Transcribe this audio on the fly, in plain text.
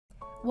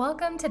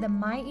Welcome to the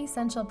My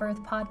Essential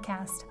Birth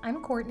podcast.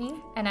 I'm Courtney.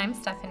 And I'm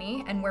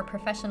Stephanie, and we're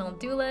professional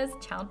doulas,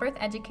 childbirth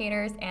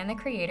educators, and the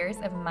creators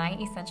of My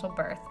Essential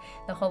Birth,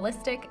 the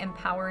holistic,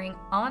 empowering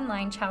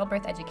online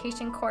childbirth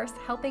education course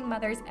helping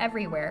mothers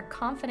everywhere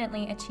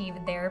confidently achieve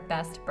their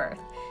best birth.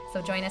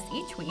 So join us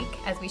each week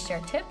as we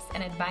share tips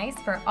and advice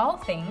for all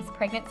things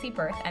pregnancy,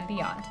 birth, and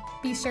beyond.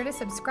 Be sure to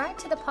subscribe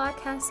to the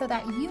podcast so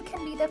that you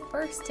can be the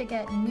first to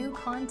get new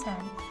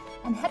content.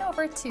 And head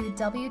over to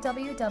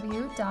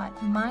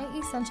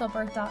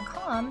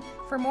www.myessentialbirth.com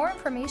for more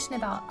information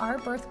about our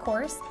birth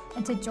course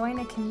and to join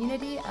a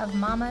community of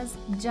mamas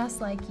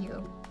just like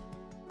you.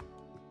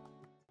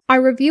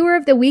 Our reviewer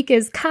of the week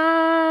is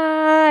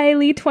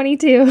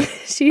Kylie22.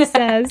 She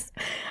says,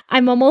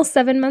 I'm almost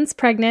 7 months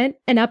pregnant,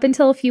 and up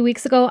until a few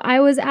weeks ago, I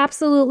was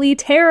absolutely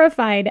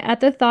terrified at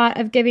the thought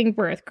of giving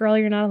birth. Girl,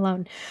 you're not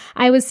alone.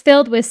 I was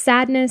filled with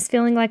sadness,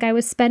 feeling like I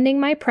was spending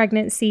my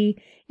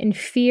pregnancy in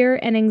fear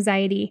and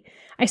anxiety.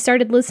 I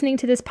started listening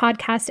to this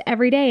podcast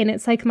every day, and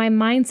it's like my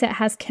mindset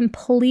has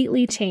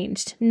completely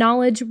changed.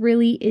 Knowledge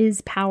really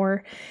is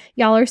power.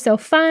 Y'all are so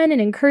fun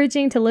and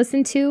encouraging to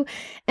listen to,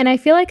 and I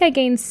feel like I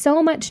gain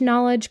so much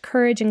knowledge,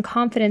 courage, and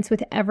confidence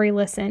with every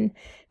listen.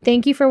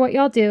 Thank you for what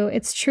y'all do.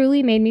 It's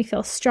truly made me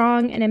feel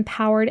strong and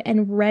empowered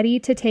and ready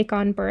to take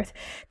on birth.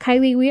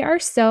 Kylie, we are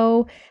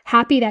so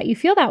happy that you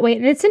feel that way.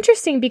 And it's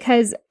interesting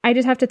because I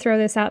just have to throw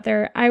this out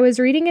there. I was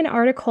reading an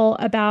article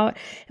about,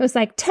 it was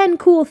like 10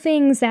 cool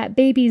things that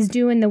babies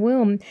do in the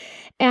womb.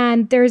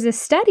 And there's a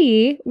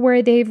study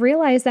where they've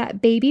realized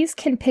that babies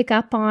can pick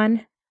up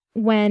on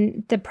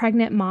when the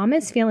pregnant mom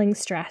is feeling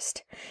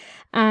stressed.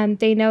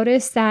 They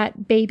noticed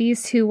that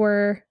babies who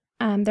were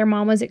their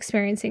mom was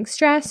experiencing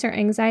stress or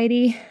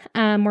anxiety,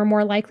 were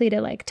more likely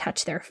to like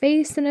touch their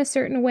face in a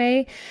certain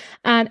way.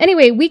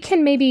 Anyway, we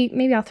can maybe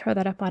I'll throw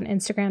that up on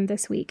Instagram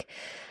this week,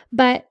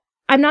 but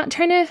I'm not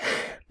trying to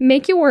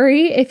make you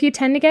worry if you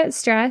tend to get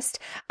stressed.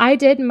 I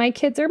did. My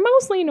kids are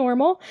mostly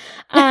normal.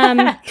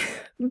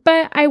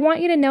 But I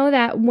want you to know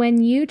that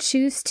when you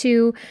choose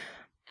to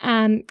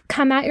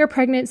come at your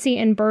pregnancy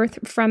and birth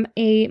from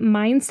a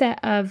mindset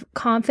of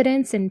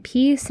confidence and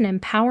peace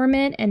and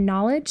empowerment and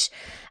knowledge,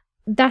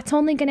 that's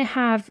only going to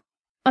have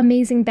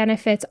amazing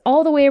benefits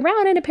all the way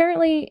around, and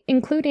apparently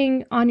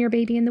including on your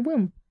baby in the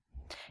womb.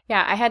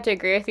 Yeah, I had to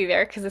agree with you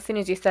there because as soon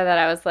as you said that,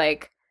 I was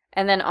like,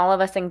 and then all of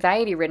us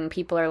anxiety-ridden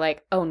people are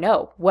like, oh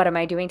no, what am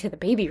I doing to the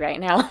baby right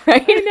now?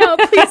 Right? I know,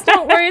 please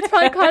don't worry. It's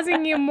probably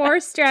causing you more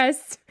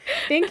stress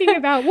thinking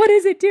about what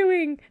is it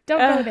doing?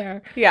 Don't go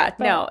there. Yeah,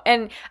 no.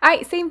 And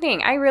same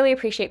thing. I really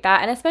appreciate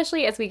that. And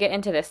especially as we get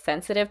into this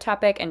sensitive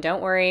topic, and don't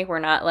worry, we're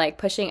not like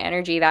pushing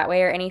energy that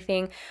way or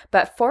anything,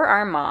 but for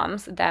our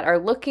moms that are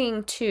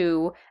looking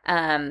to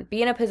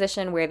be in a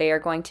position where they are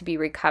going to be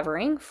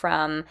recovering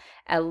from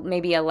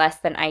maybe a less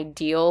than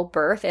ideal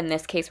birth. In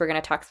this case, we're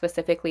going to talk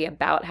specifically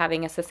about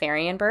having a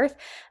cesarean birth.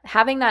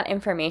 Having that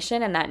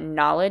information and that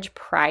knowledge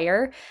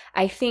prior,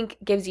 I think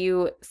gives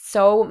you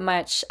so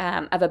much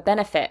of a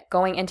benefit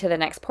going into the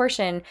next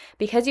portion,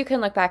 because you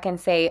can look back and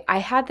say, I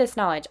had this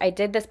knowledge, I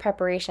did this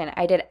preparation,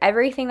 I did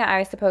everything that I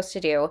was supposed to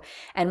do.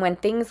 And when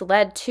things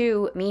led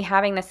to me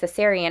having the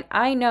cesarean,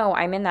 I know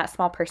I'm in that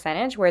small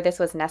percentage where this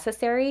was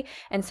necessary.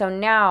 And so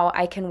now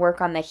I can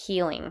work on the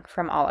healing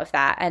from all of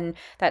that. And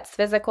that's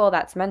physical,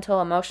 that's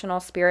mental, emotional,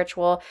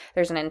 spiritual.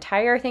 There's an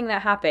entire thing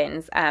that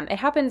happens. It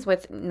happens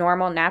with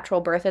normal, natural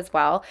birth as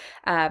well.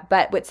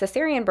 But with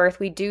cesarean birth,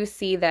 we do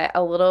see that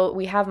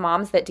we have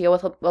moms that deal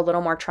with a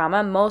little more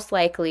trauma, most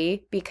likely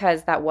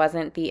because that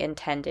wasn't the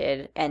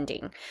intended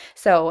ending.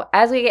 So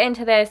as we get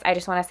into this, I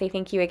just want to say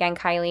thank you again,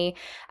 Kylie.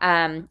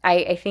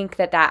 I think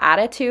that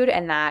attitude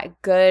and that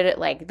good,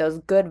 like those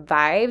good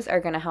vibes are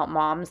going to help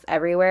moms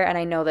everywhere. And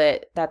I know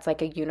that that's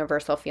like a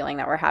universal feeling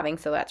that we're having.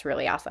 So that's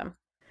really awesome.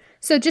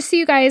 So just so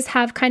you guys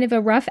have kind of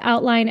a rough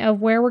outline of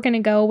where we're going to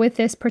go with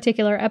this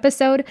particular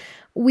episode,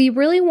 we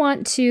really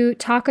want to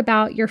talk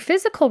about your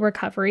physical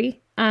recovery.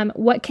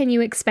 What can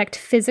you expect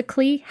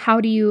physically?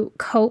 How do you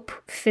cope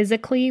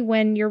physically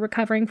when you're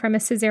recovering from a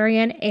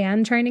cesarean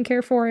and trying to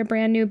care for a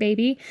brand new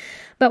baby?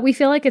 But we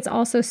feel like it's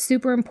also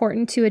super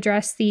important to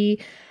address the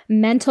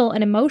mental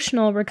and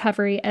emotional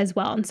recovery as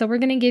well. And so we're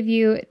going to give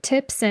you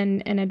tips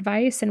and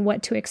advice and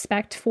what to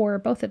expect for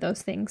both of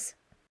those things.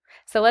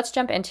 So let's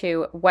jump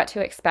into what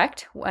to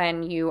expect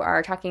when you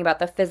are talking about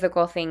the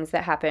physical things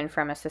that happen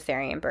from a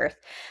cesarean birth.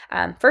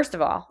 First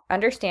of all,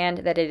 understand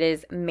that it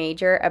is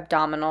major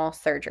abdominal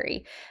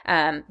surgery.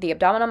 The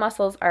abdominal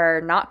muscles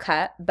are not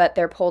cut, but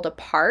they're pulled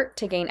apart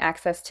to gain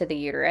access to the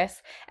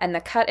uterus. And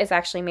the cut is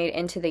actually made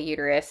into the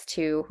uterus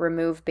to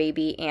remove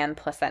baby and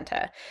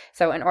placenta.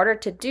 So in order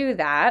to do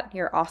that,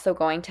 you're also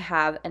going to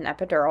have an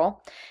epidural.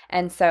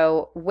 And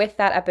so with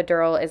that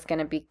epidural is going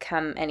to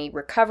become any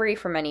recovery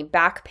from any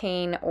back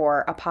pain or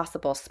or a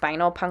possible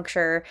spinal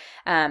puncture.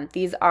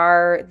 These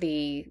are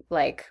the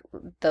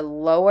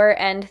lower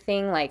end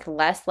thing, like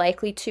less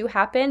likely to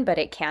happen, but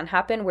it can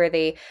happen where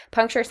they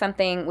puncture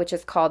something which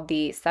is called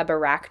the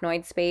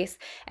subarachnoid space.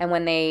 And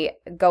when they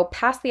go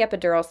past the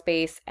epidural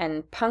space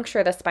and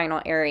puncture the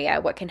spinal area,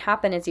 what can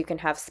happen is you can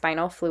have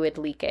spinal fluid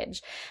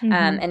leakage.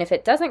 And if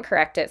it doesn't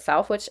correct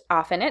itself, which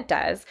often it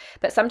does,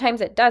 but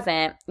sometimes it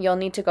doesn't, you'll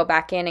need to go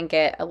back in and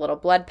get a little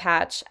blood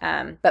patch.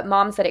 But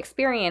moms that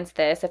experience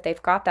this, if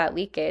they've got that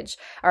leakage,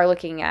 are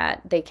looking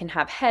at, they can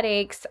have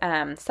headaches,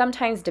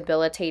 sometimes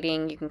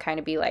debilitating. You can kind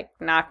of be like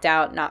knocked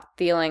out, not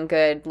feeling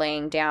good,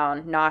 laying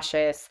down,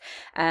 nauseous.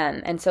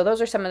 And so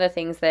those are some of the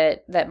things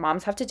that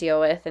moms have to deal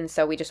with. And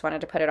so we just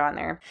wanted to put it on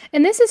there.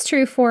 And this is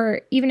true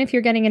for even if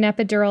you're getting an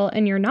epidural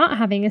and you're not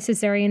having a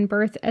cesarean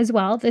birth as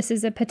well. This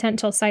is a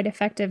potential side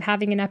effect of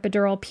having an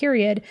epidural,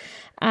 period.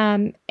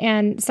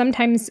 And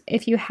sometimes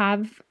if you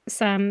have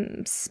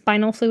some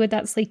spinal fluid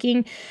that's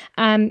leaking,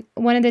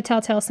 one of the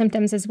telltale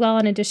symptoms as well,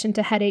 in addition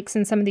to headaches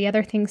and some of the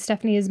other things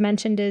Stephanie has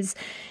mentioned, is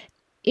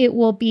it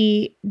will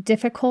be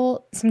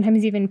difficult,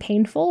 sometimes even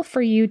painful,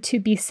 for you to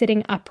be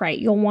sitting upright.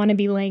 You'll want to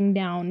be laying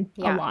down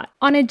a lot.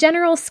 On a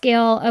general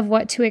scale of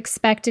what to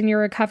expect in your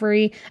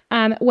recovery,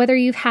 whether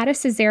you've had a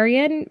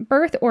cesarean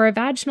birth or a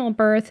vaginal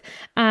birth,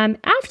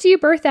 after you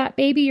birth that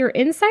baby, your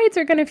insides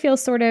are going to feel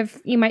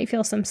you might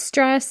feel some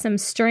stress, some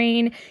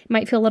strain. You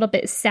might feel a little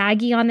bit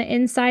saggy on the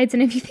insides.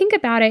 And if you think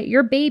about it,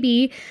 your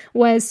baby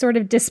was sort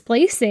of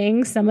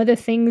displacing some of the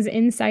things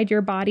inside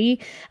your body,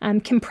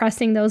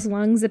 compressing those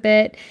lungs a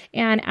bit.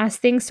 And as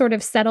things sort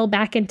of settle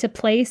back into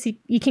place,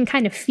 you can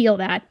kind of feel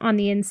that on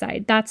the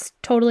inside. That's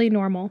totally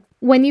normal.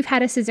 When you've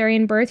had a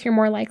cesarean birth, you're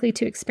more likely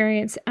to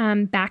experience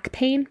back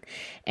pain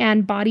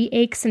and body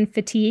aches and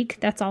fatigue.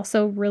 That's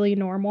also really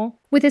normal.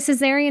 With a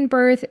cesarean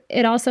birth,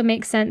 it also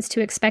makes sense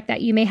to expect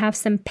that you may have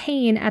some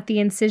pain at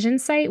the incision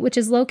site, which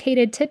is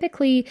located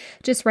typically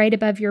just right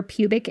above your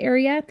pubic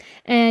area.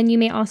 And you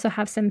may also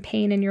have some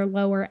pain in your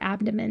lower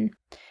abdomen.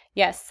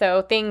 Yes,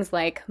 so things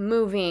like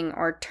moving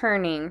or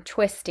turning,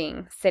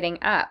 twisting, sitting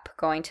up,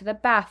 going to the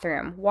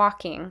bathroom,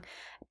 walking.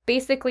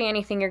 Basically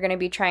anything you're going to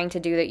be trying to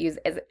do that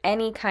uses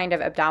any kind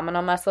of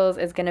abdominal muscles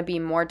is going to be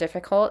more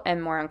difficult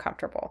and more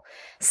uncomfortable.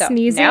 So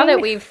sneezing. Now that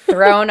we've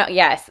thrown,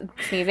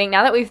 sneezing,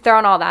 now that we've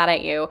thrown all that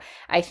at you,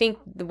 I think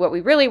what we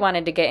really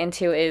wanted to get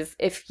into is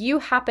if you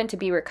happen to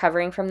be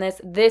recovering from this,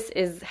 this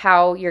is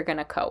how you're going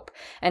to cope.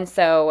 And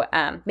so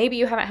maybe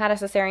you haven't had a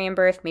cesarean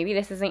birth, maybe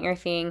this isn't your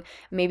thing,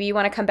 maybe you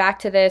want to come back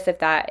to this if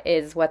that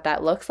is what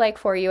that looks like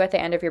for you at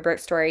the end of your birth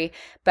story,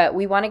 but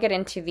we want to get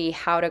into the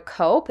how to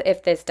cope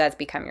if this does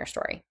become your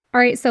story. All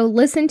right, so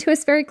listen to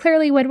us very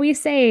clearly when we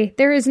say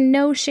there is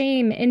no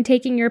shame in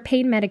taking your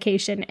pain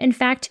medication. In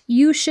fact,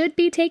 you should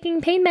be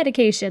taking pain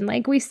medication.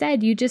 Like we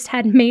said, you just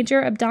had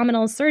major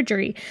abdominal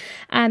surgery.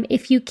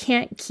 If you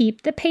can't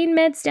keep the pain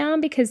meds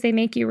down because they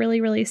make you really,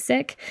 really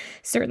sick,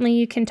 certainly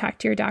you can talk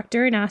to your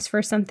doctor and ask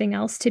for something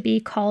else to be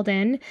called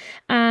in.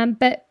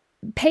 But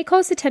pay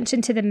close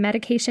attention to the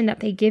medication that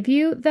they give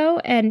you, though,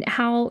 and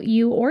how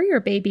you or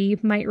your baby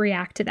might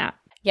react to that.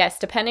 Yes,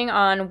 depending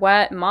on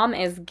what mom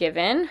is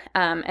given,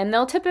 and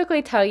they'll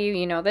typically tell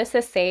you, this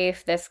is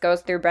safe, this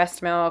goes through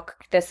breast milk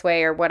this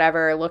way or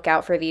whatever, look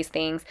out for these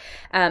things.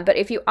 But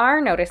if you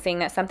are noticing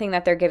that something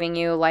that they're giving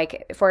you,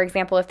 like, for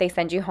example, if they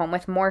send you home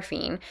with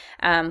morphine,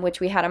 which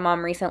we had a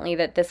mom recently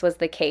that this was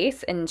the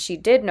case, and she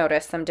did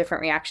notice some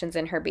different reactions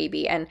in her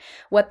baby. And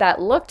what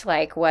that looked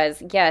like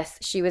was, yes,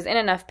 she was in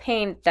enough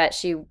pain that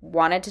she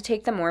wanted to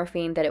take the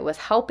morphine, that it was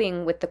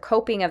helping with the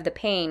coping of the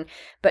pain,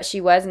 but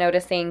she was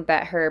noticing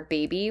that her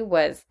baby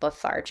was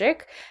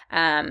lethargic,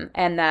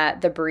 and that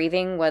the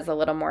breathing was a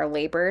little more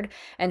labored.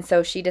 And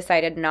so she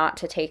decided not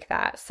to take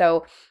that.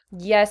 So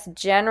yes,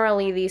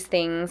 generally these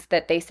things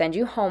that they send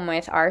you home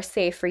with are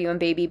safe for you and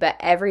baby, but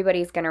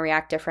everybody's going to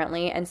react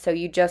differently. And so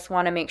you just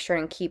want to make sure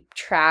and keep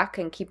track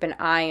and keep an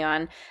eye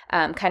on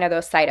kind of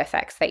those side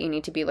effects that you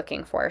need to be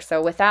looking for.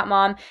 So with that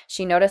mom,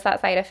 she noticed that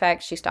side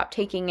effect. She stopped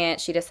taking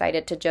it. She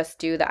decided to just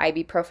do the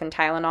ibuprofen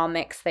Tylenol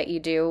mix that you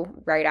do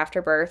right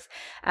after birth.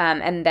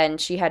 And then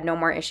she had no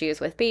more issues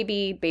with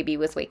baby. Baby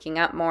was waking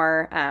up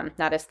more,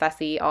 not as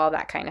fussy, all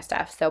that kind of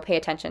stuff. So pay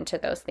attention to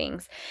those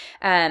things.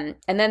 And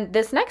then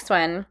this next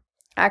one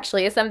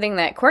actually is something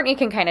that Courtney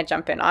can kind of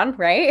jump in on,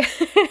 right?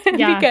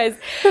 Yeah. Because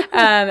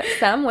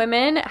some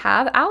women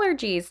have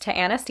allergies to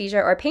anesthesia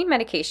or pain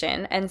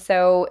medication. And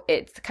so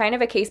it's kind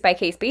of a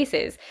case-by-case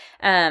basis.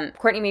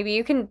 Courtney, maybe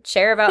you can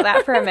share about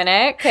that for a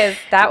minute, because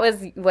that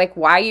was like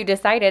why you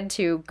decided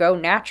to go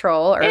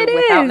natural or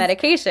without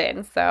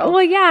medication. So,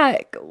 well, yeah,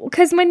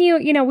 because when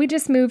we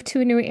just moved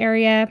to a new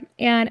area,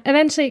 and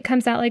eventually it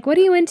comes out like, what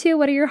are you into?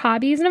 What are your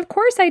hobbies? And of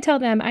course I tell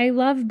them I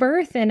love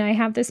birth, and I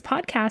have this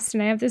podcast,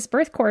 and I have this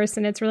birth course,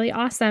 and it's really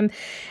awesome.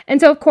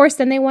 And so of course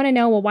then they want to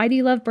know, well, why do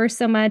you love birth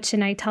so much?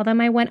 And I tell them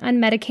I went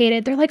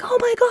unmedicated. They're like, oh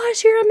my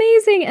gosh, you're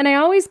amazing. And I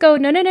always go,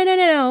 no.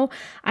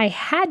 I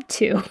had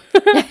to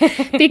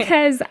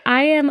because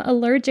I am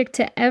allergic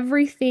to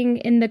everything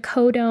in the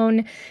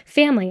codone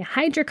family,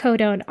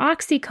 hydrocodone,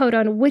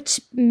 oxycodone,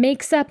 which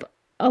makes up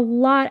a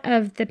lot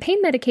of the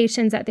pain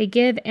medications that they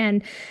give,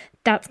 and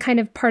that's kind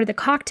of part of the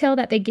cocktail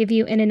that they give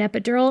you in an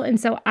epidural. And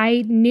so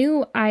I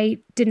knew I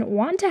didn't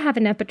want to have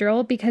an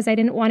epidural because I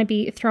didn't want to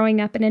be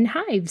throwing up and in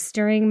hives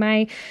during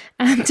my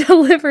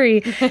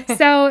delivery.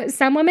 So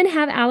some women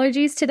have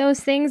allergies to those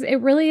things. It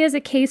really is a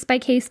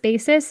case-by-case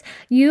basis.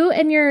 You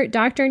and your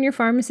doctor and your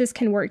pharmacist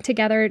can work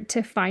together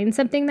to find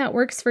something that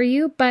works for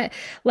you. But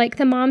like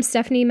the mom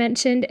Stephanie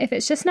mentioned, if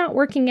it's just not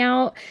working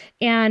out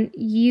and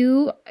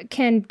you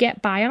can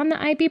get by on the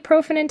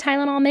ibuprofen and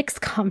Tylenol mix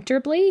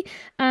comfortably,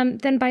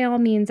 then by all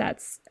means,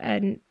 that's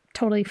a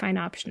totally fine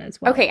option as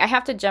well. Okay, I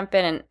have to jump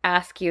in and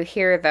ask you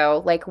here,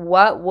 though, like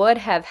what would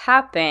have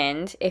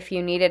happened if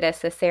you needed a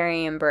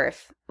cesarean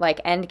birth,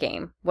 like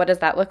endgame? What does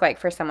that look like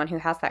for someone who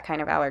has that kind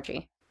of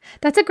allergy?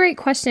 That's a great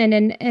question.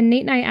 And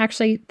Nate and I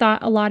actually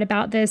thought a lot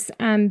about this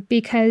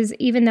because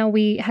even though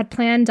we had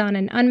planned on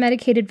an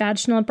unmedicated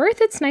vaginal birth,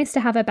 it's nice to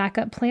have a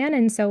backup plan.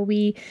 And so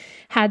we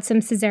had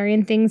some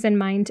cesarean things in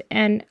mind.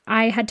 And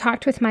I had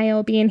talked with my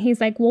OB and he's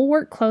like, we'll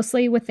work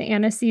closely with the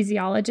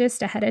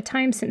anesthesiologist ahead of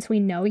time since we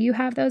know you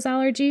have those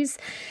allergies.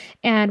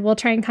 And we'll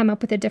try and come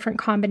up with a different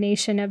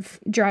combination of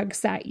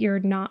drugs that you're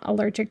not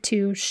allergic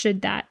to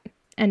should that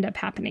end up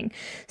happening.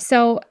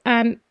 So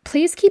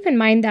please keep in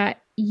mind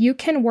that you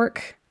can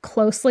work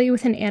closely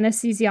with an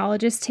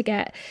anesthesiologist to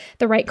get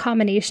the right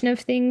combination of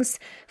things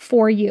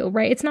for you,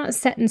 right? It's not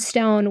set in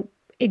stone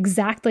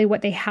exactly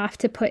what they have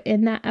to put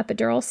in that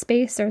epidural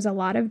space. There's a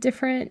lot of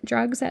different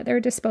drugs at their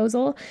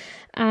disposal.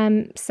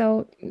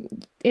 So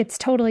it's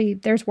totally,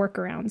 there's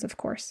workarounds, of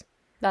course.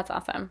 That's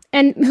awesome.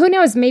 And who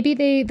knows, maybe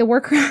the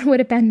workaround would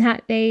have been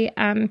that they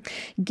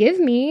give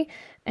me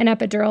an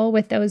epidural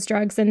with those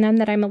drugs in them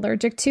that I'm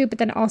allergic to, but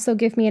then also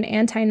give me an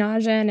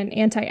anti-nausea and an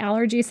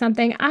anti-allergy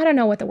something. I don't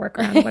know what the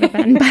workaround would have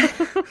been,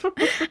 but,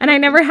 and I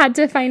never had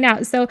to find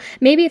out. So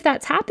maybe if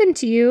that's happened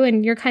to you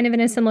and you're kind of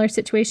in a similar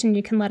situation,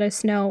 you can let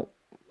us know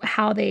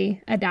how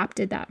they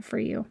adapted that for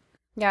you.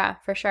 Yeah,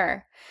 for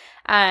sure.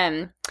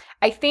 I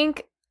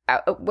think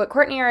what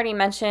Courtney already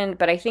mentioned,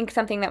 but I think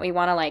something that we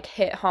want to like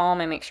hit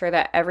home and make sure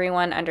that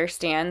everyone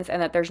understands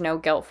and that there's no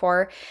guilt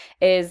for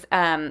is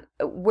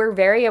we're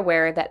very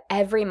aware that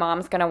every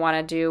mom's going to want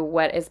to do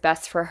what is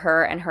best for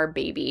her and her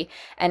baby.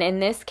 And in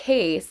this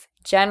case,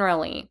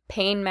 generally,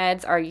 pain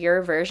meds are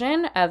your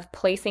version of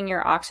placing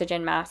your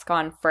oxygen mask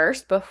on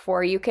first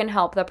before you can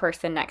help the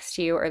person next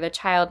to you or the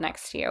child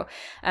next to you,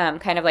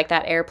 kind of like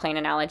that airplane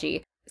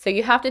analogy. So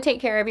you have to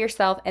take care of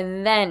yourself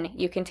and then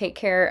you can take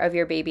care of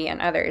your baby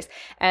and others.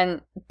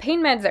 And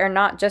pain meds are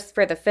not just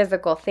for the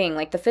physical thing.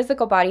 Like the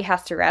physical body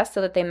has to rest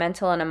so that the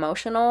mental and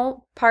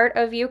emotional part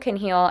of you can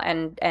heal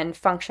and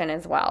function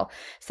as well.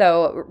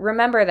 So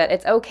remember that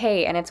it's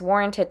okay and it's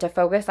warranted to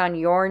focus on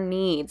your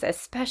needs,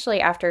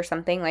 especially after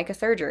something like a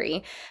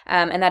surgery.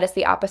 And that is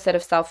the opposite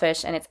of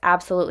selfish and it's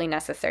absolutely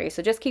necessary.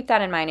 So just keep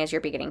that in mind as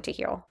you're beginning to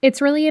heal.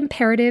 It's really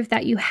imperative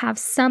that you have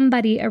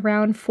somebody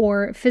around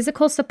for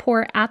physical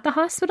support at the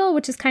hospital,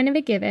 which is kind of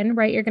a given,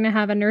 right? You're going to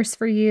have a nurse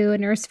for you, a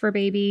nurse for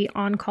baby,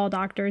 on-call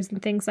doctors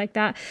and things like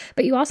that.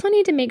 But you also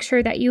need to make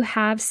sure that you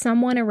have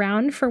someone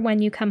around for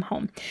when you come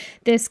home.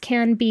 This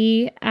can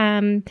be,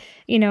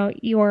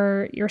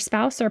 your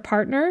spouse or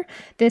partner.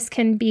 This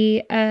can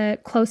be a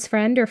close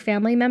friend or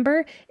family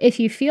member. If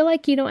you feel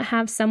like you don't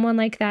have someone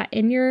like that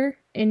in your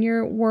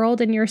world,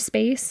 in your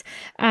space,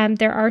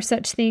 there are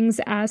such things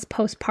as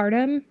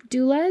postpartum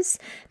doulas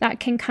that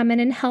can come in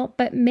and help,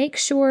 but make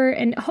sure,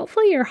 and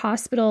hopefully your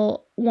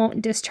hospital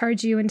won't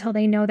discharge you until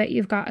they know that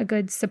you've got a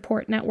good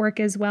support network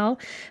as well.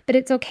 But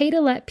it's okay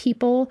to let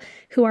people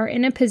who are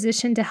in a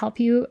position to help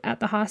you at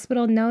the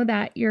hospital know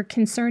that you're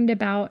concerned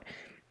about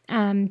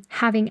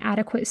having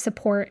adequate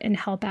support and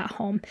help at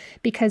home,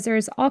 because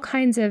there's all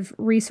kinds of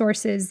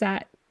resources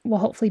that will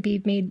hopefully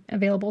be made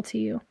available to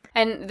you.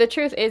 And the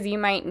truth is you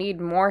might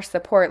need more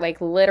support, like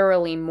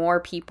literally more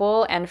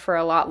people and for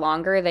a lot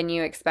longer than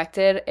you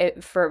expected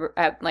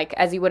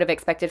as you would have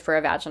expected for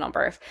a vaginal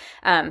birth.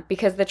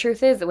 Because the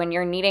truth is when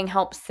you're needing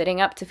help sitting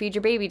up to feed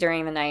your baby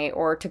during the night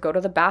or to go to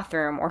the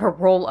bathroom or to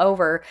roll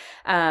over,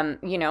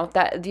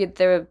 that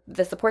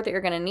the support that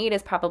you're going to need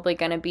is probably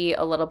going to be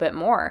a little bit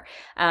more.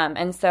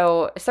 And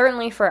so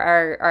certainly for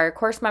our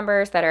course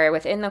members that are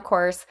within the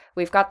course,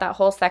 we've got that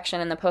whole section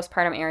in the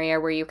postpartum area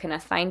where you can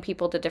assign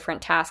people to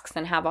different tasks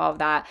and have all of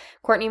that.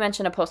 Courtney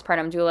mentioned a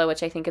postpartum doula,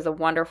 which I think is a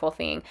wonderful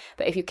thing.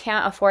 But if you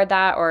can't afford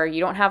that, or you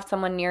don't have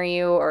someone near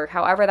you, or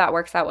however that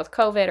works out with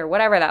COVID or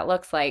whatever that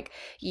looks like,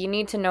 you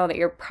need to know that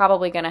you're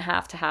probably going to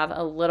have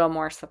a little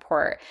more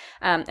support.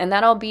 And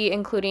that'll be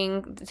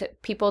including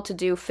people to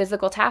do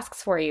physical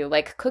tasks for you,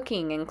 like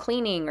cooking and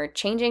cleaning or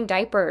changing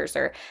diapers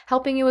or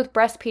helping you with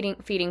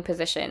breastfeeding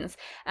positions.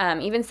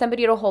 Even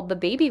somebody to hold the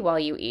baby while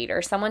you eat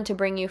or someone to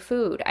bring you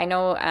food. I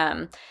know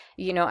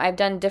I've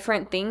done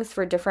different things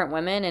for different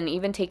women and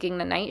even taking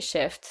the night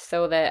shift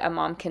so that a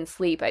mom can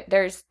sleep.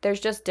 There's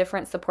just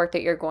different support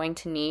that you're going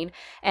to need,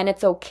 and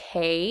it's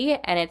okay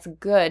and it's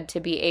good to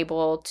be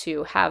able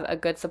to have a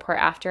good support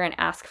after and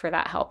ask for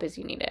that help as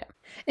you need it.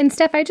 And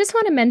Steph, I just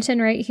want to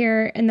mention right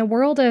here in the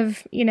world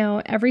of,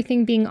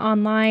 everything being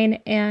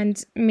online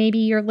and maybe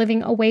you're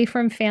living away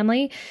from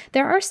family,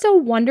 there are still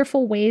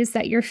wonderful ways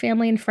that your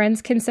family and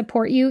friends can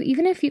support you,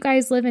 even if you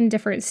guys live in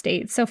different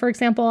states. So for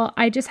example,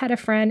 I just had a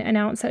friend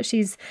announce that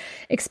she's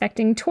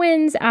expecting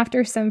twins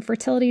after some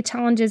fertility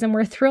challenges, and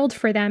we're thrilled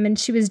for them. And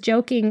she was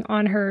joking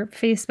on her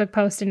Facebook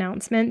post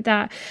announcement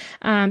that,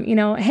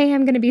 hey,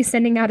 I'm going to be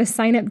sending out a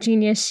sign up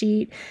Genius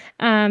sheet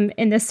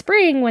in the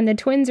spring when the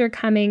twins are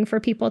coming for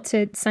people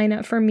to sign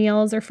up for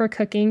meals or for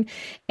cooking.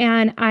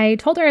 And I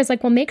told her, I was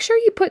like, well, make sure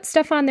you put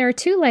stuff on there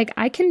too. Like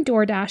I can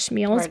DoorDash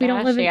meals. We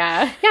don't live in,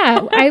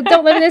 I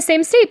don't live in the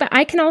same state, but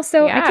I can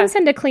also, I can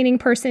send a cleaning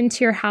person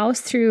to your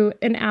house through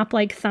an app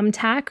like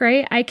Thumbtack,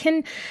 right? I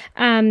can,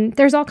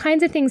 there's all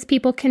kinds of things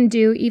people can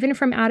do even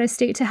from out of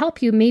state to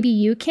help you. Maybe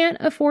you can't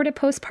afford a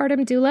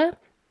postpartum doula,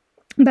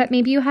 but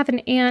maybe you have an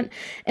aunt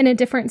in a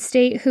different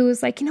state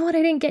who's like, you know what,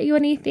 I didn't get you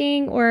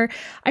anything, or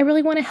I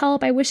really want to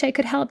help. I wish I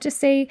could help. Just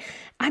say,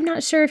 I'm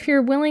not sure if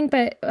you're willing,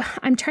 but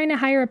I'm trying to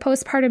hire a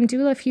postpartum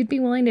doula. If you'd be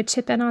willing to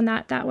chip in on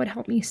that, that would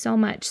help me so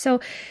much.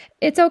 So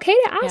it's okay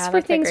to ask for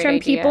things from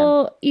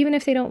people, even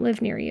if they don't live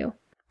near you.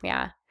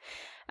 Yeah.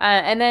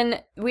 And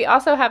then we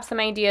also have some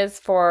ideas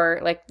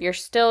for, like, you're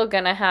still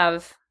going to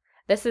have,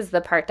 this is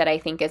the part that I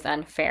think is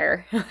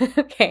unfair.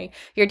 Okay.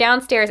 Your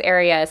downstairs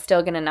area is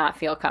still going to not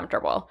feel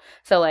comfortable.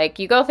 So like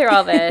you go through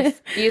all this,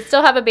 you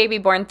still have a baby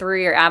born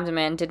through your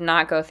abdomen, did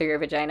not go through your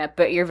vagina,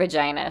 but your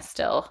vagina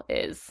still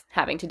is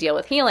having to deal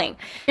with healing.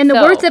 In the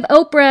words of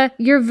Oprah,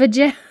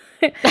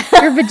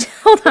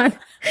 hold on.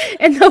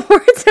 In the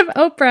words of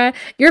Oprah,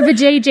 your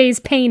vajayjay's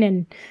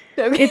painin'.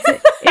 Okay.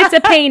 It's a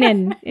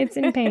painin'. It's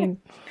in pain.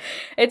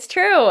 It's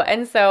true.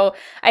 And so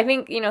I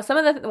think,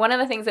 one of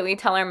the things that we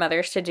tell our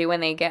mothers to do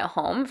when they get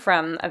home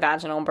from a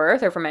vaginal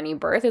birth or from any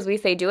birth is we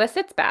say, do a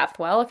sitz bath.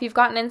 Well, if you've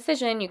got an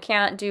incision, you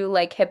can't do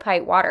like hip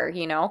height water,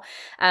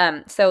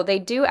 So they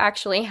do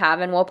actually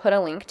have, and we'll put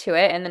a link to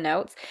it in the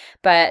notes,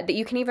 but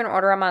you can even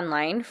order them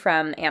online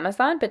from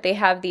Amazon, but they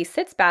have these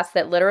sitz baths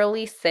that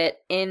literally sit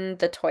in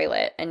the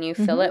toilet and you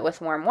fill it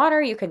with warm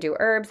water. You can do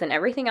herbs and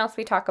everything else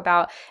we talk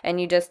about, and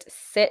you just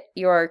sit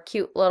your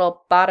cute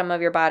little bottom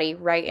of your body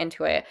right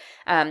into it.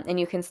 And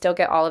you can still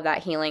get all of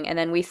that healing. And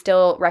then we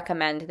still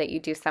recommend that you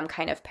do some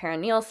kind of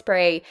perineal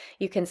spray.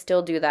 You can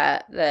still do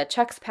the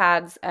Chucks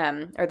pads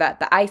or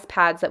the ice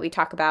pads that we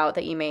talk about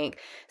that you make.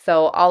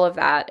 So all of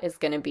that is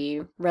going to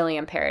be really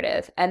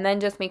imperative. And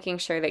then just making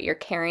sure that you're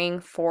caring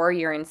for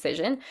your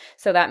incision.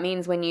 So that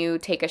means when you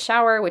take a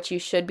shower, which you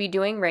should be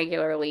doing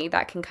regularly,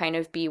 that can kind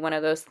of be one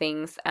of those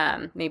things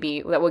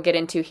maybe that we'll get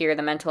into here,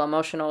 the mental,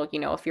 emotional,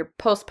 if you're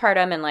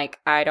postpartum and like,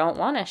 I don't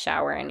want to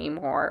shower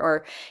anymore,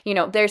 or,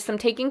 there's some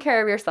taking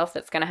care of yourself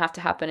that's going to have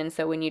to happen. And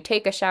so when you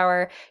take a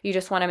shower, you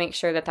just want to make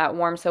sure that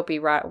warm soapy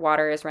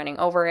water is running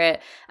over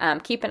it.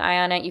 Keep an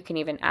eye on it. You can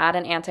even add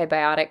an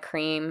antibiotic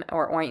cream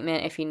or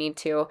ointment if you need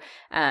to.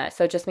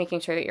 So just making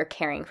sure that you're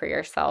caring for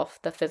yourself,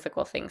 the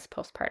physical things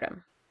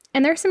postpartum.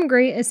 And there's some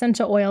great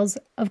essential oils,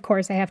 of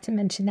course, I have to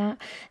mention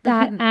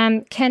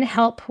that can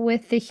help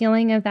with the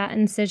healing of that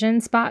incision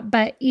spot.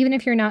 But even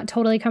if you're not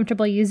totally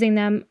comfortable using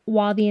them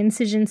while the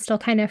incision's still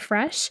kind of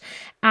fresh,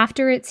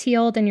 after it's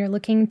healed and you're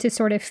looking to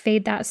sort of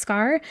fade that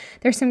scar,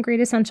 there's some great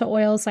essential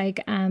oils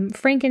like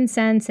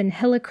frankincense and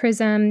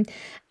helichrysum,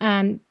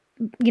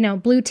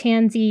 blue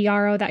tansy,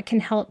 yarrow that can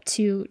help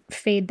to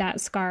fade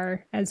that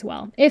scar as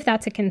well, if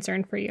that's a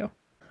concern for you.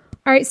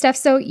 All right, Steph,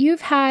 so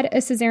you've had a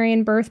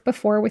cesarean birth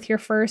before with your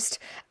first.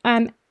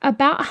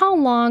 About how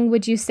long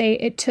would you say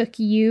it took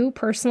you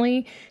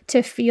personally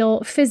to feel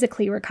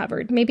physically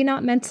recovered? Maybe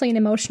not mentally and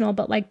emotional,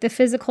 but like the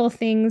physical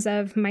things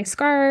of my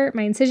scar,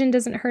 my incision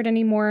doesn't hurt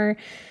anymore.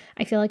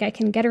 I feel like I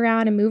can get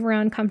around and move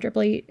around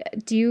comfortably.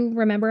 Do you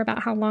remember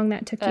about how long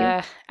that took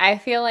you? I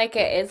feel like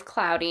it is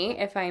cloudy,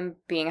 if I'm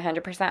being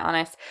 100%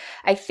 honest.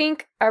 I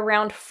think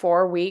around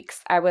 4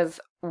 weeks, I was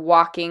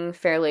walking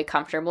fairly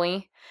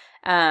comfortably.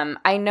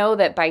 I know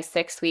that by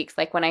 6 weeks,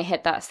 like when I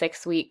hit that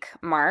 6-week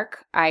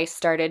mark, I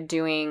started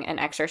doing an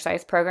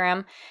exercise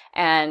program,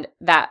 and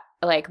that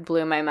like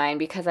blew my mind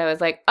because I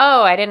was like,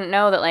 oh, I didn't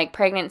know that like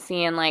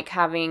pregnancy and like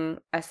having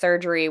a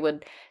surgery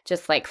would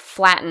just like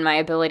flatten my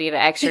ability to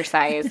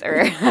exercise or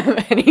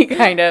any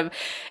kind of,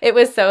 it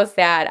was so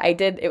sad.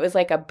 It was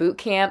like a boot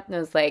camp. It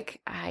was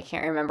like, I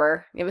can't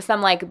remember. It was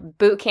some like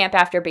boot camp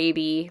after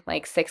baby,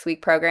 like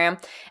 6-week program.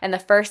 And the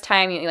first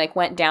time you like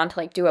went down to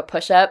like do a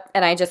push-up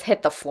and I just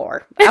hit the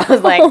floor. I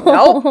was like,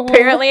 nope,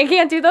 apparently I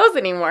can't do those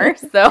anymore.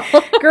 So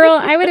girl,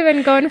 I would have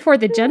been going for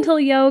the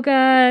gentle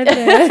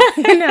yoga,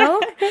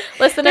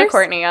 Listen to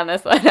Courtney on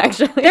this one,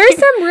 actually. There's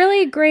some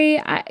really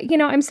great,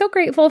 I'm so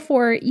grateful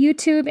for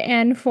YouTube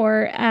and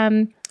for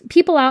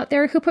people out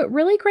there who put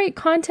really great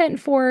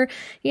content for,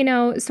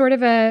 sort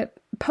of a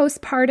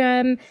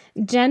postpartum,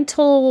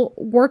 gentle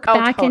work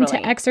back totally.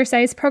 into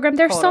exercise program.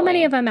 There's so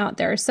many of them out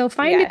there. So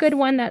find a good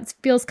one that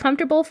feels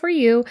comfortable for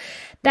you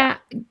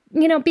that,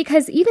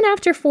 because even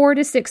after 4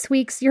 to 6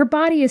 weeks, your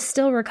body is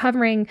still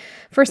recovering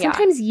for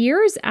sometimes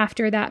years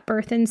after that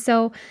birth. And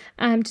so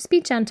just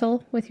be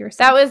gentle with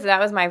yourself. That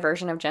was my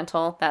version of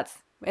gentle.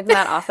 Isn't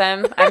that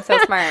awesome? I'm so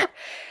smart.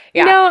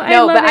 Yeah.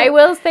 I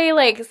will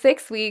say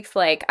 6 weeks,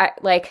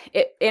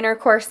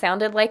 intercourse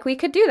sounded like we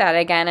could do that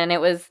again, and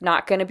it was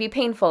not going to be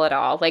painful at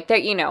all.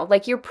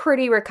 You're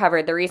pretty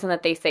recovered. The reason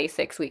that they say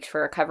 6 weeks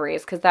for recovery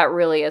is because that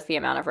really is the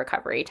amount of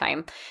recovery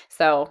time.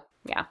 So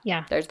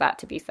yeah, there's that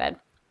to be said.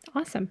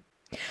 Awesome.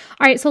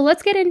 All right, so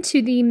let's get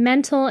into the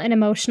mental and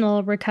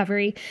emotional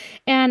recovery.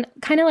 And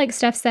kind of like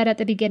Steph said at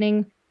the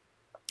beginning,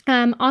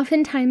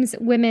 oftentimes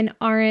women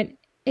aren't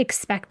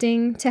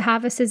expecting to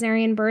have a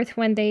cesarean birth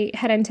when they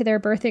head into their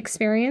birth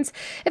experience.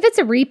 If it's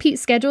a repeat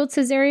scheduled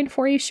cesarean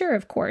for you, sure,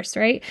 of course,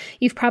 right?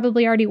 You've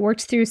probably already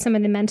worked through some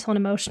of the mental and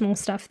emotional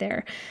stuff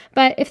there.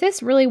 But if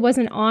this really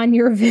wasn't on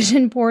your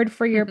vision board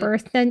for your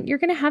birth, then you're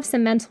going to have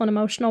some mental and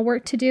emotional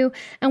work to do,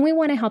 and we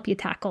want to help you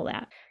tackle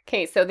that.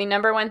 Okay, so the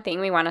number one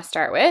thing we want to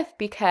start with,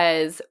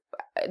 because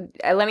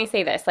let me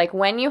say this,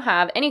 when you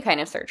have any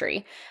kind of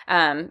surgery,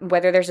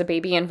 whether there's a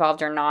baby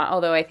involved or not,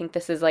 although I think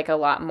this is a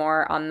lot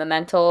more on the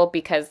mental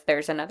because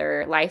there's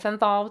another life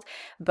involved,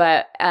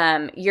 but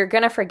you're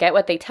going to forget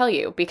what they tell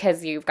you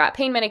because you've got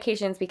pain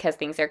medications, because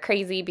things are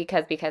crazy,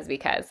 because.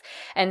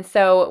 And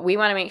so we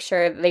want to make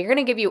sure they're going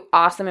to give you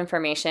awesome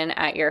information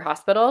at your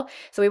hospital.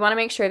 So we want to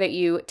make sure that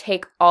you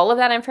take all of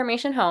that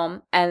information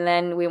home, and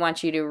then we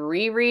want you to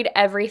reread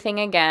everything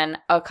again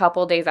a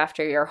couple days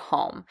after you're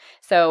home.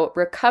 So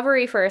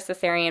recovery for a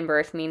cesarean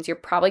birth means you're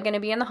probably going to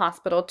be in the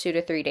hospital 2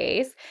 to 3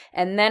 days.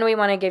 And then we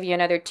want to give you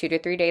another 2 to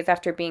 3 days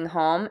after being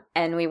home.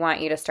 And we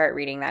want you to start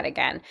reading that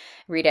again.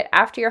 Read it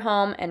after you're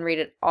home and read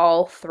it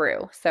all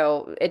through.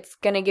 So it's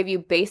going to give you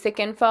basic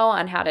info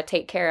on how to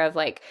take care of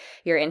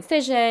your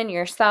incision,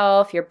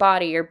 yourself, your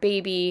body, your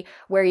baby,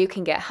 where you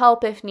can get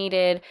help if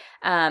needed.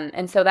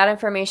 And so that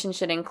information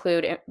should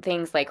include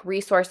things like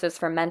resources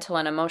for mental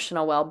and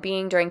emotional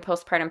well-being during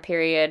postpartum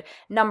period,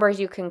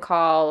 numbers you can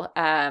call,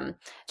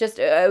 just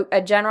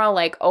a general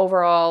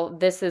overall,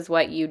 this is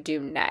what you do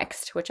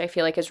next, which I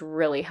feel is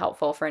really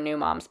helpful for new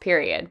moms,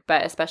 period,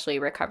 but especially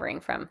recovering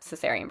from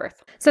cesarean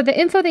birth. So the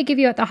info they give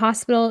you at the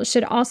hospital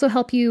should also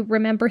help you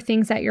remember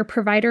things that your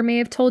provider may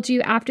have told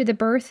you after the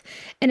birth,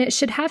 and it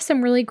should have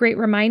some really great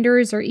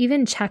reminders or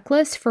even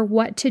checklists for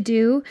what to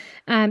do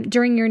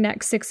during your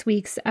next 6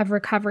 weeks of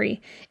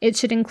recovery. It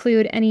should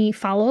include any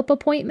follow-up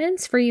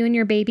appointments for you and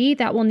your baby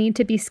that will need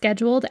to be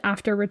scheduled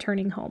after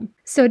returning home.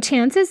 So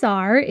chances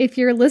are, if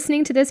you're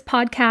listening to this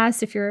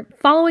podcast, if you're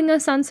following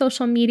us on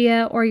social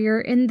media, or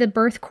you're in the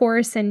birth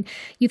course and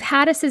you've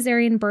had a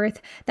cesarean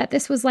birth, that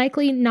this was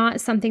likely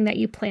not something that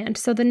you planned.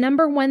 So the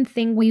number one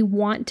thing we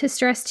want to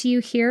stress to you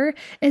here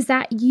is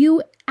that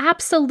you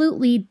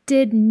absolutely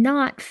did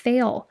not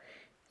fail.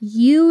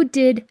 You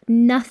did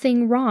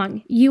nothing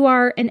wrong. You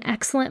are an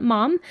excellent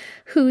mom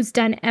who's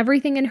done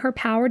everything in her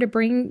power to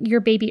bring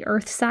your baby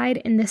earthside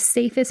in the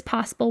safest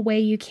possible way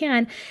you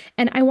can.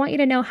 And I want you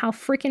to know how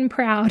freaking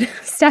proud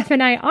Steph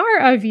and I are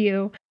of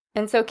you.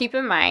 And so keep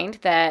in mind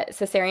that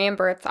cesarean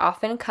births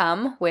often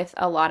come with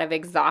a lot of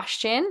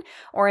exhaustion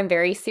or in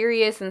very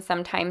serious and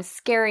sometimes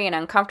scary and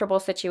uncomfortable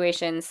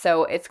situations.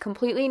 So it's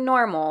completely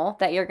normal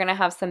that you're going to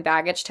have some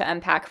baggage to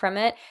unpack from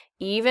it,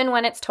 even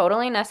when it's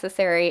totally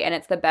necessary and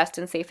it's the best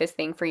and safest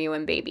thing for you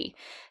and baby.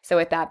 So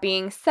with that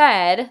being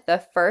said,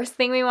 the first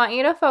thing we want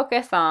you to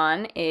focus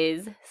on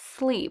is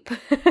sleep.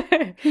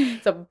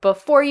 So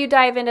before you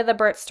dive into the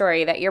birth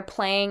story that you're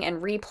playing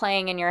and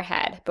replaying in your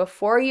head,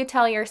 before you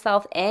tell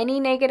yourself any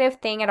negative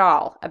thing at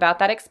all about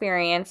that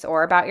experience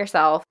or about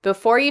yourself,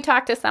 before you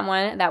talk to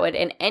someone that would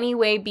in any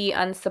way be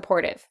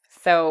unsupportive.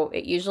 So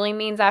it usually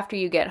means after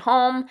you get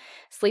home,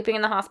 sleeping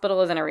in the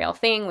hospital isn't a real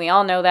thing. We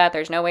all know that.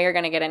 There's no way you're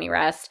going to get any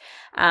rest.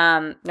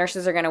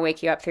 Nurses are going to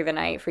wake you up through the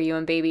night for you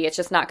and baby. It's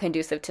just not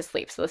conducive to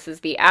sleep. So this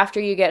is the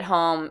after you get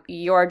home,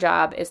 your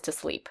job is to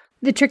sleep.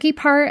 The tricky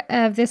part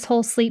of this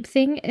whole sleep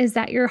thing is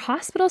that your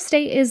hospital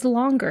stay is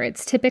longer.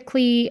 It's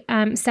typically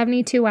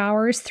 72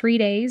 hours, 3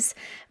 days,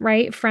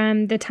 right,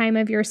 from the time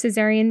of your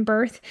cesarean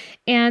birth.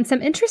 And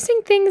some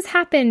interesting things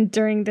happen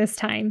during this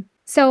time.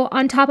 So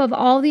on top of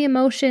all the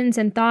emotions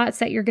and thoughts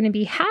that you're going to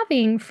be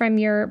having from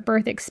your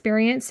birth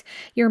experience,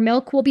 your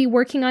milk will be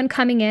working on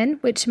coming in,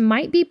 which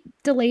might be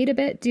delayed a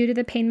bit due to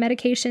the pain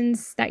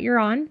medications that you're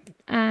on.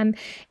 And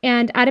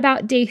at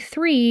about day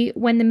 3,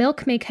 when the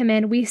milk may come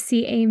in, we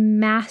see a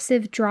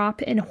massive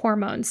drop in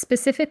hormones,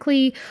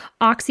 specifically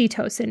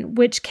oxytocin,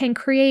 which can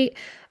create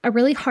a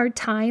really hard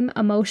time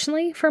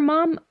emotionally for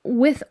mom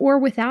with or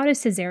without a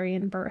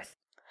cesarean birth.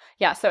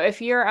 Yeah, so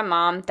if you're a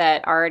mom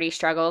that already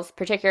struggles,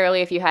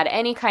 particularly if you had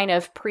any kind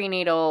of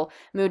prenatal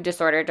mood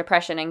disorder,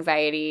 depression,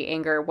 anxiety,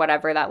 anger,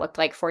 whatever that looked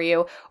like for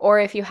you, or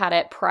if you had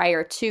it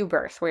prior to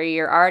birth, where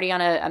you're already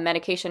on a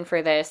medication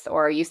for this,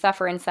 or you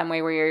suffer in some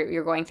way where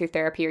you're going through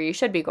therapy, or you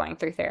should be going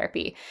through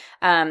therapy,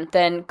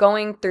 then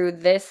going through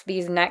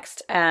these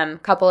next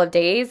couple of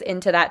days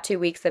into that 2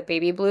 weeks of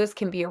baby blues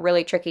can be a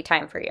really tricky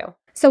time for you.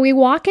 So we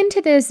walk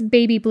into this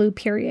baby blue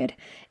period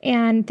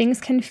and things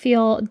can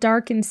feel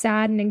dark and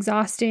sad and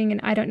exhausting.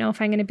 And I don't know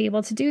if I'm going to be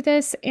able to do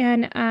this.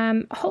 And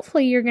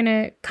hopefully you're going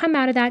to come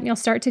out of that and you'll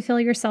start to feel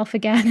yourself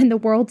again and the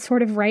world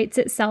sort of rights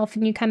itself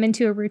and you come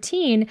into a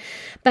routine.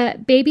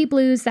 But baby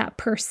blues that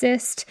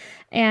persist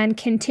and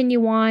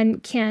continue on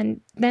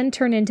can then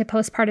turn into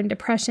postpartum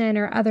depression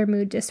or other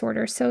mood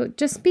disorders. So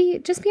just be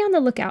on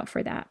the lookout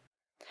for that.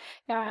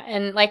 Yeah,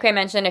 and like I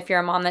mentioned, if you're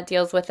a mom that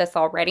deals with this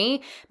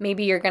already,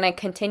 maybe you're going to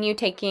continue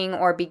taking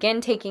or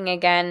begin taking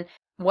again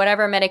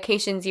whatever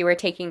medications you were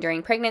taking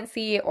during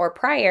pregnancy or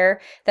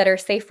prior that are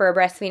safe for a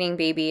breastfeeding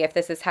baby if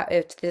this is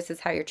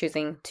how you're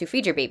choosing to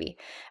feed your baby.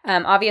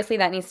 Obviously,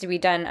 that needs to be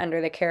done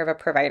under the care of a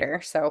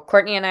provider. So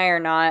Courtney and I are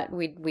not,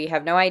 we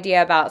have no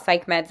idea about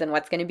psych meds and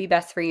what's going to be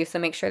best for you. So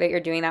make sure that you're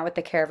doing that with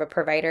the care of a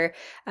provider.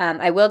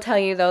 I will tell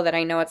you, though, that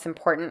I know it's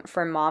important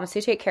for moms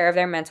to take care of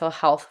their mental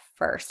health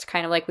first.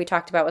 Kind of like we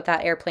talked about with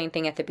that airplane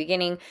thing at the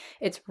beginning,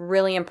 it's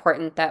really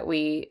important that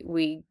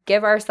we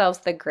give ourselves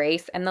the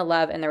grace and the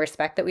love and the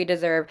respect that we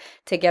deserve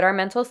to get our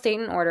mental state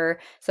in order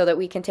so that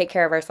we can take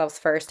care of ourselves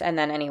first and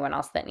then anyone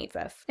else that needs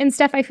us. And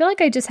Steph, I feel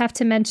like I just have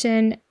to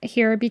mention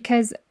here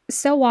because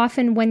so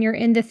often when you're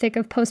in the thick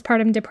of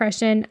postpartum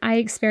depression, I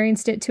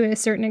experienced it to a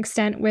certain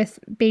extent with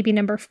baby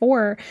number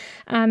 4.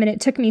 And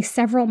it took me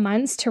several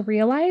months to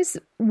realize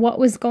what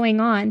was going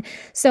on.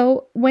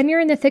 So when you're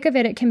in the thick of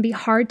it, it can be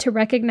hard to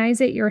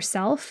recognize it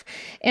yourself.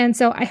 And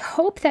so I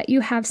hope that you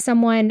have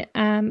someone,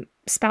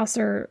 spouse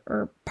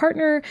or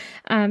partner,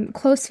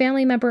 close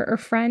family member or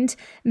friend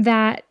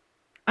that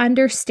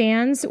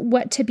understands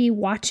what to be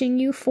watching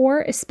you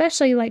for,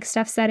 especially like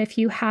Steph said, if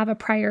you have a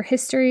prior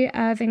history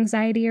of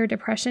anxiety or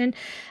depression,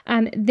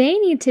 they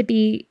need to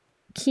be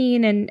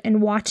keen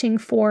and watching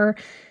for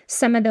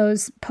some of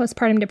those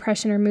postpartum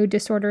depression or mood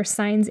disorder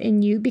signs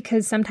in you,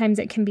 because sometimes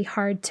it can be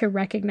hard to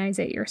recognize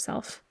it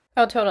yourself.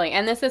 Oh, totally.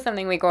 And this is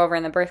something we go over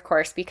in the birth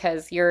course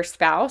because your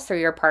spouse or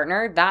your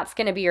partner, that's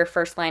going to be your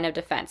first line of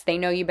defense. They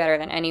know you better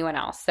than anyone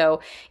else.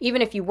 So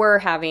even if you were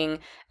having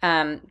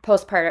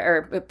postpartum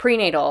or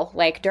prenatal,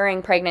 like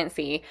during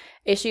pregnancy,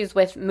 issues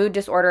with mood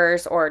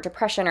disorders or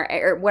depression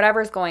or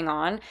whatever's going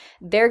on,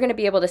 they're going to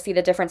be able to see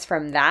the difference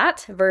from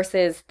that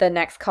versus the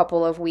next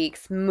couple of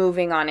weeks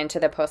moving on into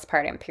the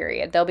postpartum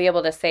period. They'll be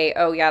able to say,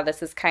 oh yeah,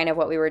 this is kind of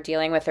what we were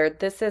dealing with, or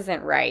this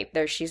isn't right.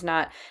 This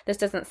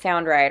doesn't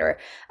sound right. Or,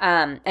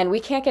 and we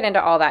can't get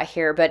into all that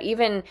here, but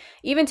even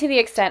to the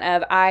extent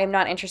of, I'm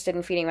not interested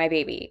in feeding my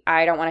baby.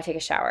 I don't want to take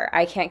a shower.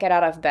 I can't get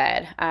out of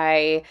bed.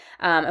 I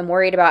am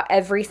worried about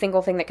every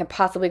single thing that can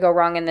possibly go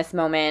wrong in this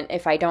moment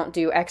if I don't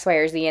do X, Y,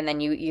 or Z, and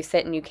then you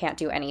sit and you can't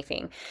do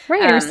anything.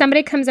 Right. Or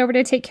somebody comes over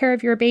to take care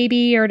of your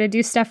baby or to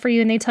do stuff for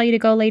you and they tell you to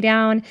go lay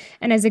down,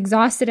 and as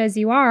exhausted as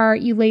you are,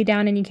 you lay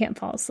down and you can't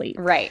fall asleep.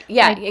 Right.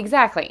 Yeah,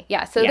 exactly.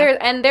 Yeah. So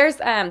there's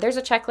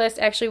a checklist.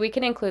 Actually, we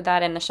can include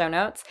that in the show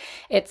notes.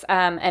 It's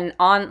and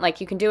on, like,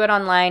 you can do it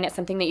online. It's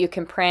something that you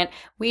can print.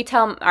 We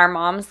tell our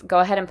moms, go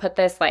ahead and put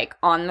this like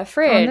on the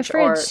fridge.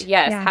 Or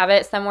have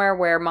it somewhere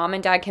where mom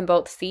and dad can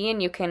both see,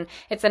 and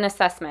it's an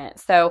assessment.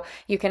 So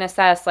you can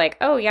assess like,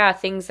 oh yeah,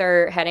 things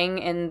are heading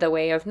in the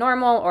way of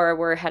normal, or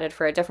we're headed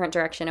for a different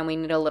direction and we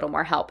need a little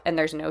more help. And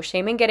there's no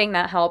shame in getting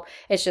that help.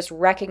 It's just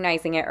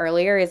recognizing it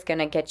earlier is going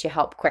to get you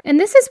help quick. And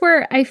this is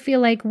where I feel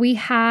like we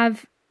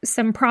have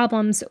some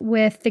problems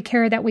with the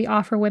care that we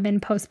offer women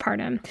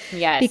postpartum.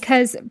 Yes.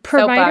 Because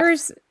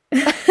providers...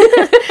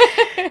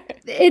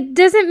 It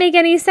doesn't make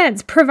any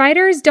sense.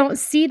 Providers don't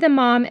see the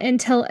mom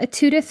until a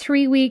 2 to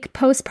 3 week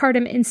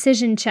postpartum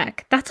incision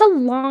check. That's a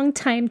long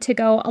time to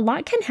go. A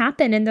lot can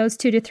happen in those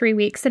 2 to 3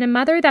 weeks. And a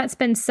mother that's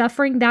been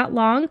suffering that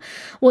long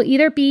will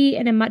either be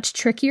in a much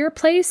trickier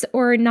place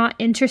or not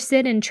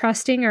interested in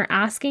trusting or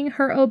asking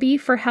her OB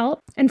for help.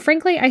 And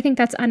frankly, I think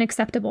that's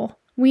unacceptable.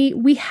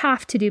 We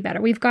have to do better.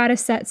 We've got to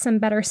set some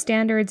better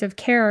standards of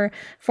care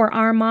for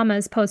our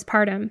mamas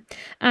postpartum.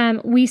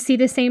 We see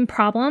the same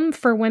problem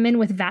for women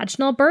with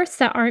vaginal births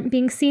that aren't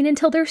being seen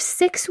until their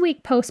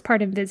 6-week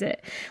postpartum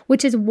visit,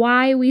 which is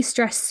why we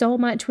stress so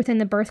much within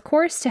the birth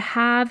course to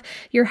have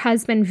your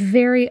husband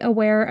very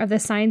aware of the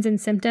signs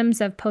and symptoms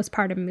of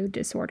postpartum mood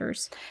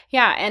disorders.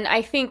 Yeah, and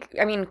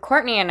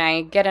Courtney and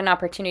I get an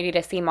opportunity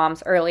to see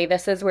moms early.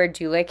 This is where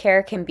doula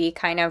care can be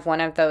kind of one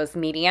of those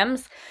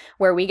mediums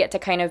where we get to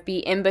kind of be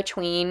in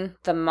between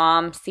the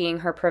mom seeing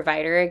her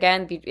provider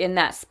again, be in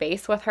that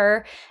space with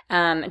her.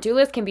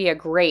 Doulas can be a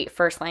great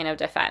first line of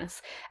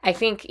defense. I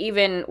think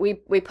even we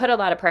put a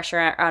lot of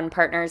pressure on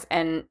partners,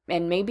 and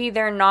maybe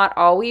they're not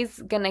always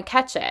going to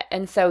catch it.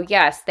 And so,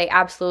 yes, they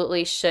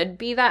absolutely should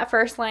be that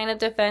first line of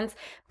defense.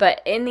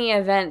 But in the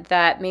event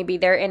that maybe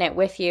they're in it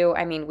with you,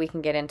 I mean, we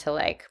can get into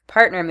like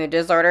partner mood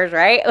disorders,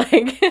 right?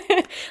 Like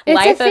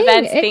life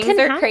events, things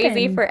are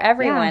crazy for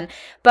everyone. Yeah.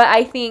 But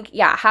I think,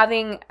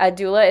 having a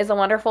doula is a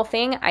wonderful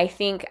thing. I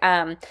think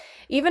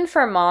even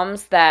for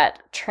moms that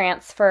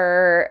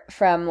transfer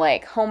from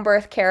like home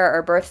birth care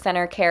or birth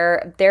center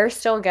care, they're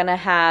still going to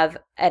have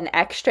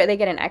they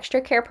get an extra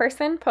care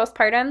person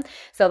postpartum.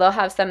 So they'll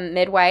have some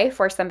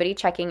midwife or somebody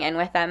checking in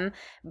with them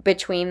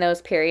between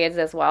those periods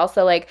as well.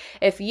 So like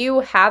if you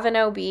have an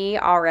OB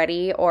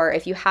already, or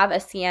if you have a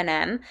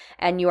CNM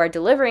and you are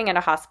delivering at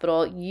a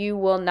hospital, you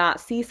will not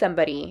see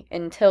somebody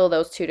until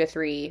those 2 to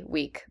 3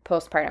 week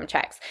postpartum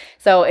checks.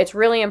 So it's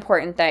really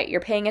important that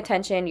you're paying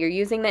attention. You're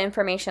using the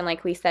information,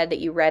 like we said, that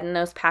you read in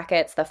those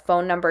packets, the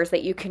phone numbers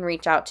that you can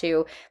reach out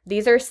to.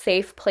 These are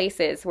safe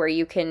places where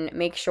you can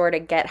make sure to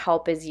get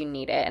help as you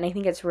need it. And I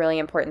think it's really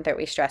important that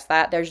we stress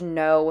that. There's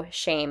no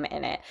shame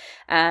in it.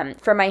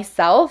 For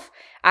myself,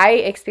 I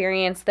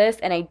experienced this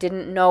and I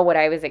didn't know what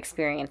I was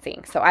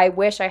experiencing. So I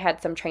wish I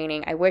had some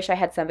training. I wish I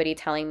had somebody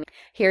telling me,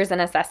 here's an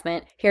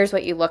assessment, here's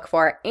what you look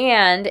for.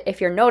 And if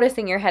you're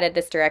noticing you're headed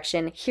this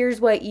direction, here's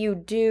what you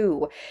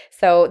do.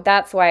 So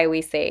that's why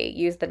we say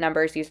use the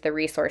numbers, use the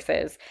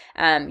resources.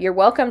 You're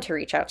welcome to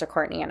reach out to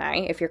Courtney and I.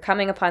 If you're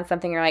coming upon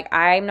something, you're like,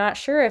 I'm not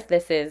sure if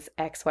this is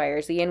X, Y,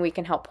 or Z, and we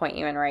can help point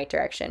you in the right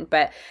direction.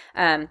 But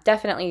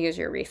definitely use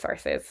your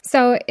resources.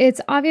 So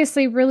it's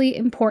obviously really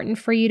important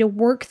for you to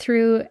work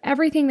through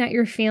everything that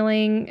you're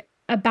feeling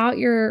about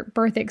your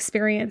birth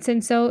experience.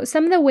 And so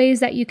some of the ways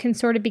that you can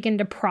sort of begin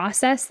to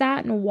process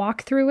that and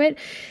walk through it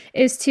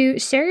is to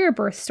share your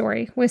birth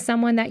story with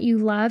someone that you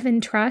love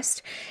and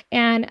trust.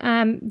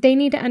 And they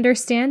need to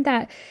understand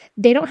that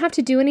they don't have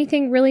to do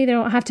anything really. They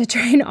don't have to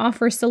try and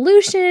offer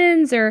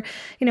solutions or,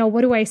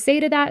 what do I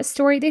say to that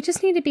story? They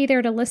just need to be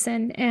there to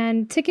listen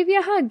and to give you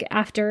a hug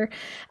after.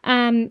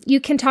 You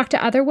can talk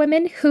to other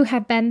women who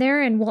have been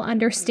there and will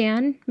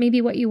understand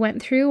maybe what you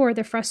went through or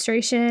the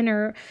frustration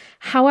or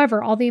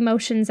however, all the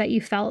emotions that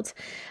you felt.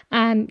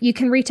 You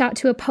can reach out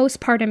to a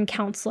postpartum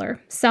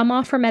counselor. Some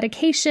offer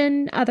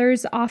medication,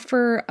 others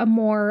offer a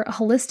more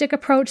holistic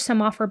approach,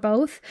 some offer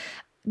both.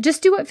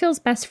 Just do what feels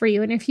best for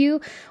you. And if you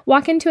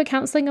walk into a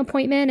counseling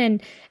appointment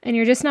and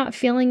you're just not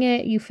feeling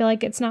it, you feel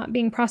like it's not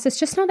being processed,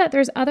 just know that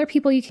there's other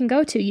people you can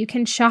go to. You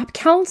can shop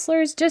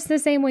counselors just the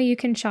same way you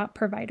can shop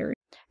providers.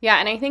 Yeah,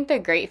 and I think the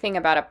great thing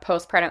about a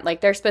postpartum,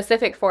 like they're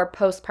specific for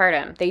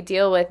postpartum. They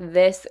deal with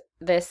this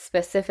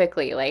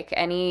specifically, like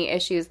any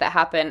issues that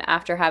happen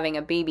after having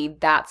a baby,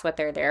 that's what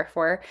they're there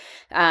for.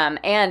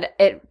 And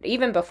it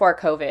even before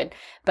COVID,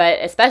 but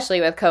especially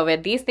with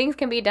COVID, these things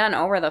can be done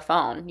over the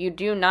phone. You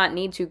do not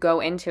need to go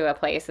into a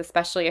place,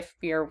 especially if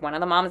you're one of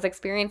the moms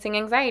experiencing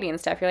anxiety and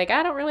stuff. You're like,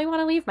 I don't really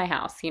want to leave my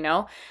house,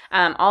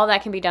 all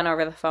that can be done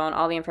over the phone.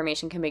 All the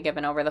information can be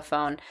given over the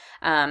phone.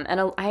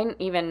 And I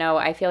even know,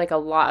 I feel like a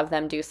lot of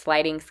them do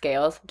sliding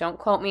scales. Don't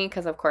quote me,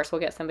 because of course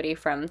we'll get somebody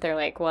they're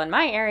like, well, in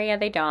my area,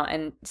 they don't.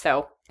 And so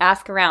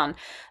ask around.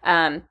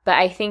 But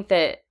I think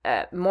that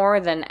more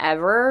than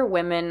ever,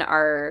 women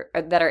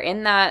that are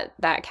in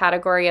that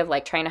category of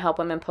like trying to help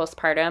women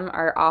postpartum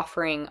are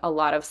offering a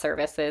lot of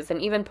services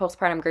and even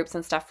postpartum groups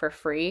and stuff for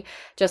free,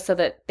 just so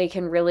that they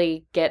can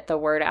really get the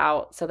word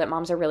out so that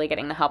moms are really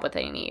getting the help that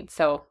they need.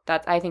 So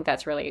I think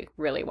that's really,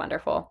 really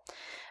wonderful.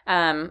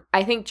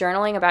 I think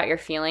journaling about your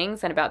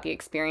feelings and about the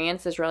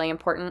experience is really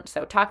important.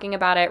 So talking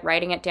about it,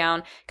 writing it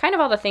down, kind of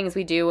all the things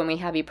we do when we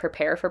have you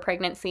prepare for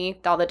pregnancy,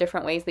 all the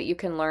different ways that you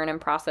can learn and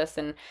process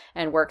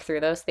and work through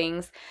those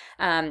things.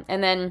 And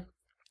then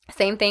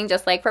same thing,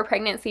 just like for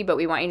pregnancy, but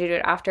we want you to do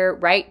it after.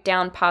 Write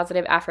down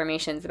positive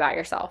affirmations about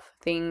yourself.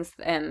 Things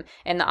and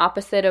the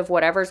opposite of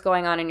whatever's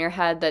going on in your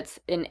head that's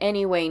in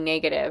any way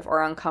negative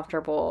or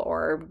uncomfortable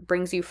or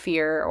brings you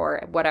fear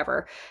or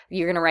whatever.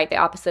 You're going to write the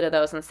opposite of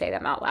those and say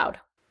them out loud.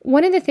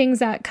 One of the things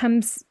that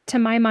comes to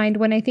my mind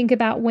when I think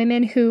about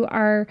women who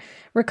are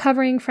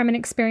recovering from an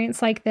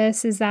experience like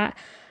this is that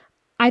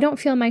I don't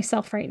feel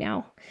myself right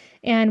now.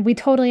 And we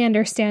totally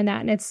understand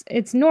that. And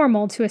it's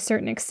normal to a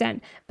certain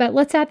extent. But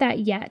let's add that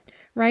yet,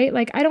 right?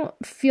 Like I don't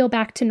feel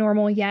back to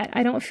normal yet.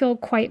 I don't feel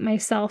quite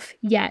myself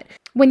yet.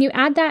 When you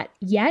add that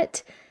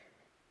yet,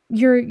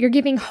 you're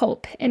giving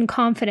hope and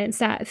confidence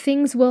that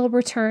things will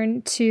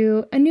return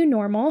to a new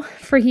normal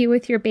for you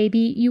with your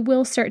baby. You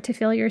will start to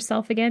feel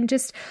yourself again.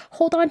 Just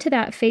hold on to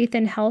that faith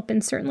and help,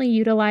 and certainly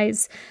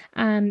utilize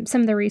some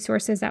of the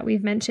resources that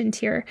we've mentioned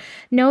here.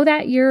 Know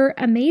that you're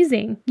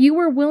amazing. You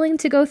were willing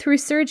to go through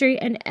surgery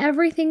and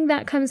everything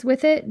that comes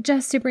with it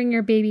just to bring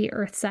your baby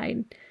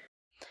earthside.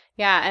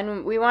 Yeah,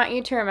 and we want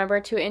you to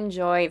remember to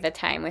enjoy the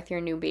time with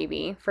your new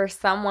baby. For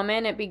some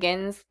women, it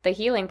begins the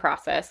healing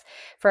process.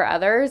 For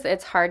others,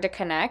 it's hard to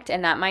connect,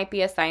 and that might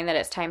be a sign that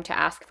it's time to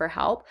ask for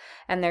help,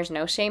 and there's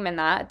no shame in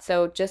that.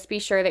 So just be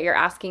sure that you're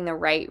asking the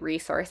right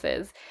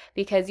resources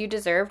because you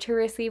deserve to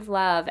receive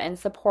love and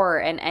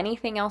support and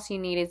anything else you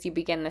need as you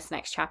begin this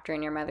next chapter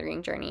in your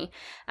mothering journey.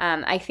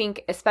 I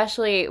think,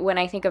 especially when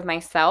I think of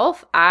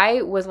myself,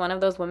 I was one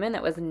of those women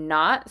that was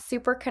not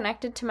super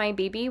connected to my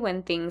baby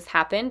when things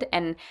happened,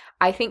 and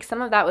I think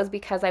some of that was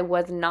because I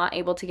was not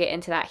able to get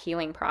into that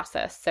healing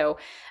process. So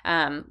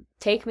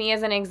take me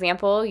as an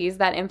example, use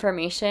that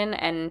information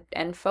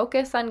and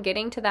focus on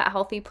getting to that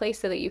healthy place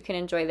so that you can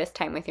enjoy this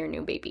time with your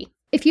new baby.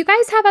 If you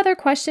guys have other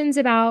questions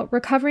about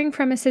recovering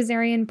from a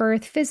cesarean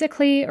birth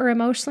physically or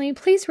emotionally,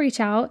 please reach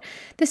out.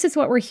 This is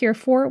what we're here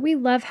for. We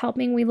love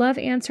helping. We love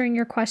answering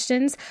your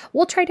questions.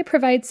 We'll try to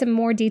provide some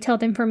more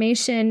detailed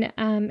information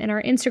in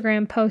our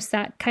Instagram posts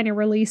that kind of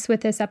release with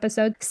this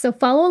episode. So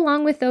follow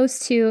along with those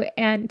two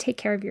and take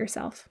care of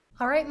yourself.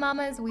 All right,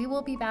 mamas, we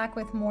will be back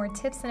with more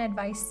tips and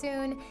advice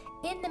soon.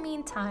 In the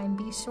meantime,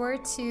 be sure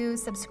to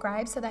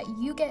subscribe so that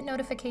you get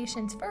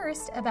notifications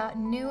first about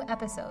new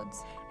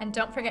episodes. And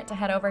don't forget to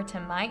head over to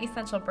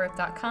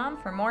myessentialbirth.com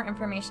for more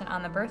information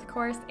on the birth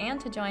course and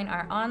to join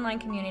our online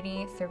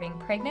community serving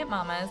pregnant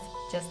mamas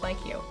just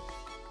like you.